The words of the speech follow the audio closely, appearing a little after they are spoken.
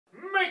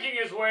Making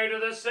his way to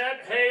the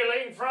set,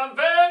 hailing from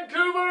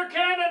Vancouver,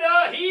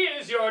 Canada, he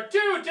is your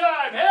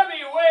two-time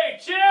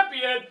heavyweight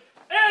champion,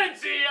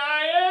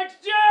 NCIX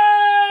Jack!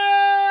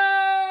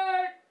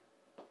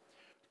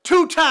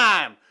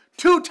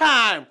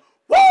 Two-time!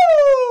 Woo!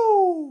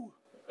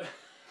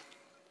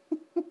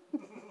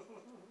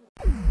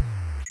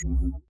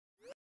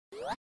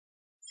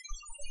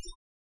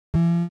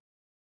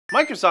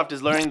 Microsoft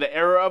is learning the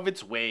error of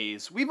its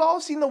ways. We've all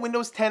seen the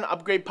Windows 10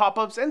 upgrade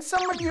pop-ups, and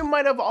some of you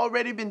might have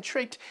already been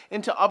tricked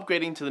into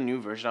upgrading to the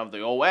new version of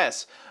the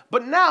OS.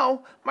 But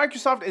now,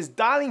 Microsoft is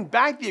dialing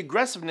back the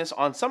aggressiveness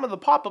on some of the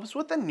pop-ups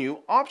with a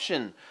new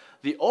option.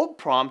 The old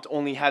prompt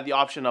only had the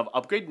option of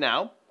upgrade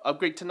now,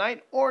 upgrade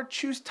tonight, or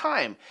choose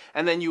time,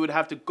 and then you would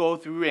have to go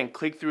through and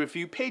click through a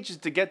few pages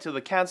to get to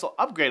the cancel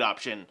upgrade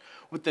option.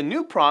 With the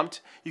new prompt,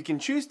 you can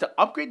choose to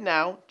upgrade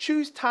now,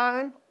 choose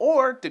time,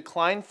 or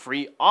decline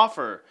free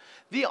offer.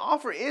 The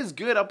offer is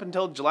good up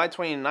until July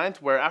 29th,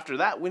 where after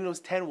that Windows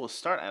 10 will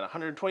start at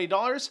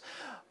 $120,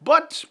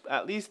 but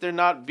at least they're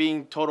not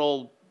being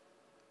total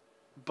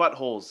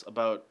buttholes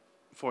about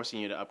forcing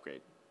you to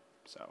upgrade.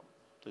 So,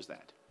 there's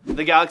that.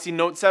 The Galaxy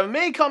Note 7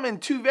 may come in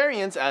two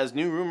variants as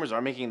new rumors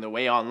are making their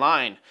way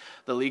online.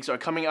 The leaks are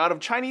coming out of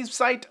Chinese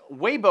site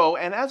Weibo,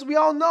 and as we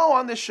all know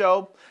on this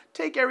show,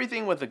 take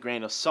everything with a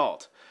grain of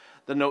salt.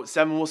 The Note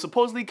 7 will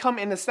supposedly come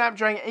in a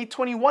Snapdragon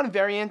 821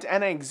 variant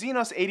and a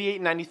Exynos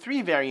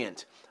 8893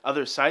 variant.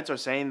 Other sites are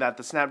saying that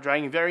the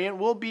Snapdragon variant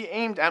will be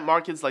aimed at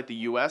markets like the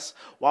US,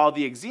 while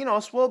the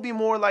Exynos will be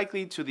more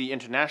likely to the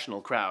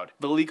international crowd.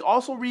 The leak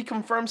also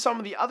reconfirms some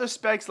of the other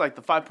specs like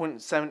the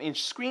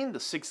 5.7-inch screen, the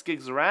 6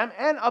 gigs of RAM,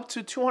 and up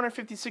to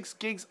 256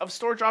 gigs of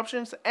storage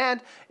options, and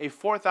a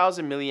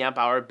 4000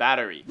 mAh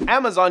battery.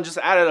 Amazon just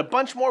added a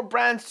bunch more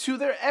brands to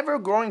their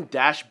ever-growing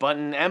dash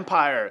button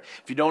empire.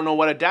 If you don't know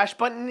what a dash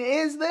button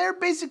is, they're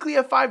basically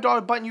a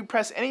 $5 button you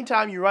press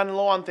anytime you run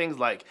low on things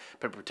like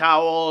paper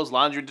towels,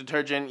 laundry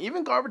detergent,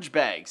 even garbage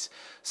bags.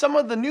 Some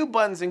of the new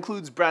buttons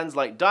includes brands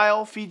like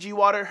Dial, Fiji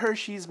Water,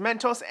 Hershey's,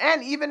 Mentos,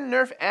 and even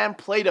Nerf and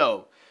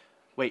Play-Doh.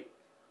 Wait,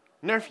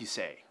 Nerf you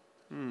say?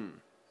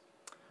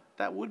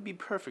 That would be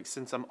perfect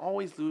since I'm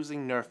always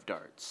losing Nerf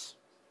darts.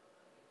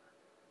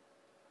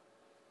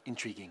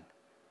 Intriguing.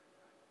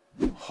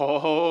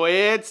 Oh,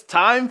 it's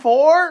time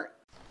for...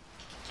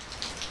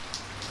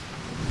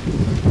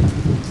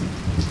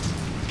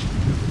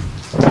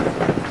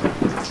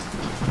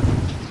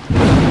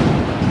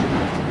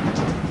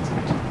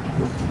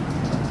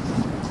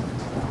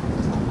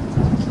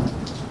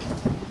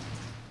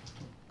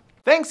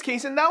 Thanks,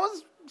 Kason. That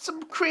was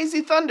some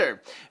crazy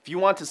thunder. If you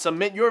want to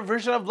submit your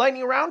version of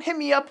Lightning Round, hit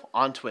me up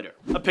on Twitter.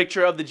 A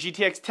picture of the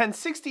GTX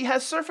 1060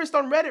 has surfaced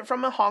on Reddit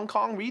from a Hong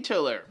Kong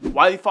retailer.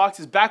 Wiley Fox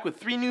is back with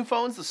 3 new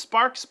phones, the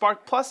Spark,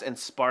 Spark Plus, and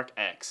Spark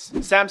X.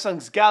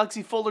 Samsung's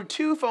Galaxy Fold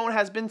 2 phone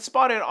has been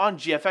spotted on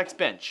GFX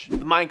Bench. The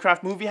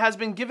Minecraft movie has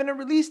been given a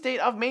release date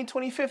of May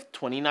 25th,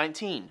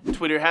 2019.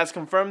 Twitter has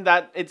confirmed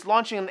that it's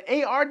launching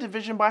an AR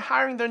division by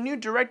hiring their new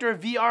director of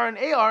VR and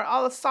AR,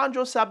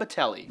 Alessandro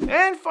Sabatelli.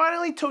 And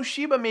finally,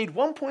 Toshiba made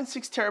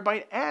 1.6TB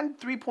and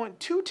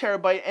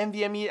 3.2TB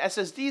NVMe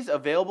SSDs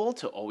available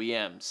to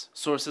OEMs.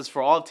 Sources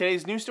for all of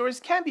today's news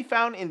stories can be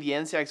found in the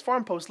NCIX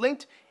forum post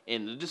linked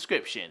in the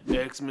description.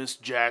 Xmas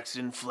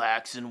Jackson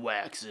flaxin'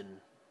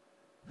 waxin'.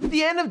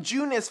 The end of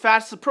June is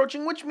fast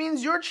approaching, which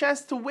means your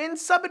chance to win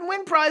sub and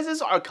win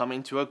prizes are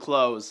coming to a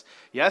close.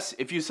 Yes,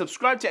 if you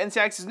subscribe to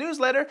NCIX's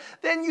newsletter,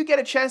 then you get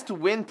a chance to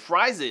win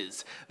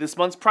prizes. This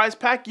month's prize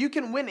pack, you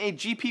can win a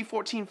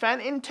GP14 fan,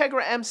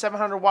 Integra M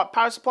 700-watt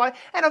power supply,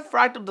 and a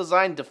Fractal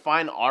Design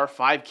Define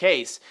R5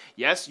 case.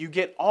 Yes, you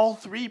get all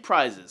 3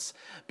 prizes.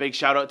 Big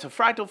shout out to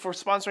Fractal for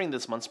sponsoring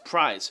this month's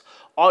prize.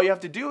 All you have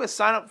to do is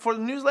sign up for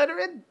the newsletter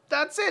and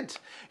that's it.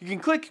 You can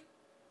click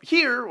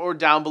here or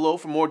down below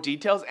for more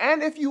details,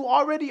 and if you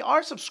already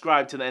are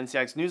subscribed to the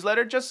NCIX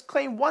newsletter, just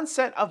claim 1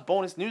 set of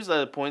bonus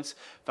newsletter points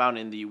found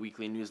in the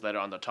weekly newsletter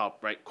on the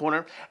top right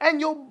corner, and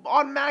you'll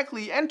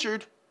automatically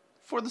entered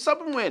for the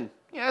sub and win.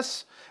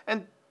 Yes,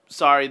 and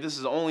sorry, this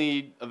is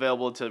only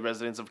available to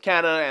residents of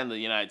Canada and the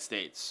United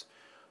States.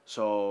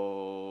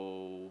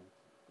 So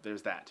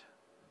there's that.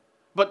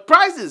 But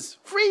prizes,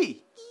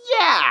 free,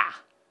 yeah!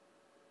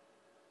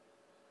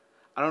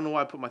 I don't know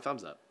why I put my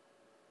thumbs up.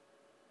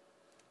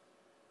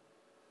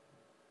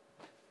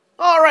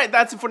 Alright,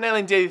 that's it for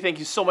Nailing Daily. Thank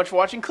you so much for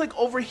watching. Click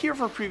over here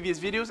for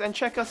previous videos and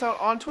check us out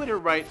on Twitter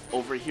right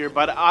over here.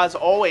 But as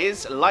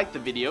always, like the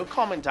video,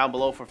 comment down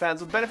below for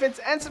fans with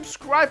benefits, and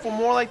subscribe for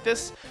more like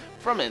this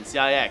from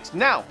NCIX.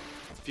 Now,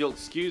 if you'll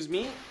excuse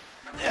me,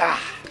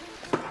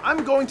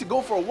 I'm going to go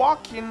for a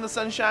walk in the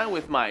sunshine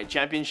with my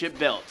championship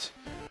belt.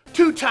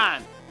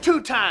 Two-time,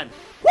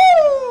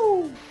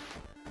 woo!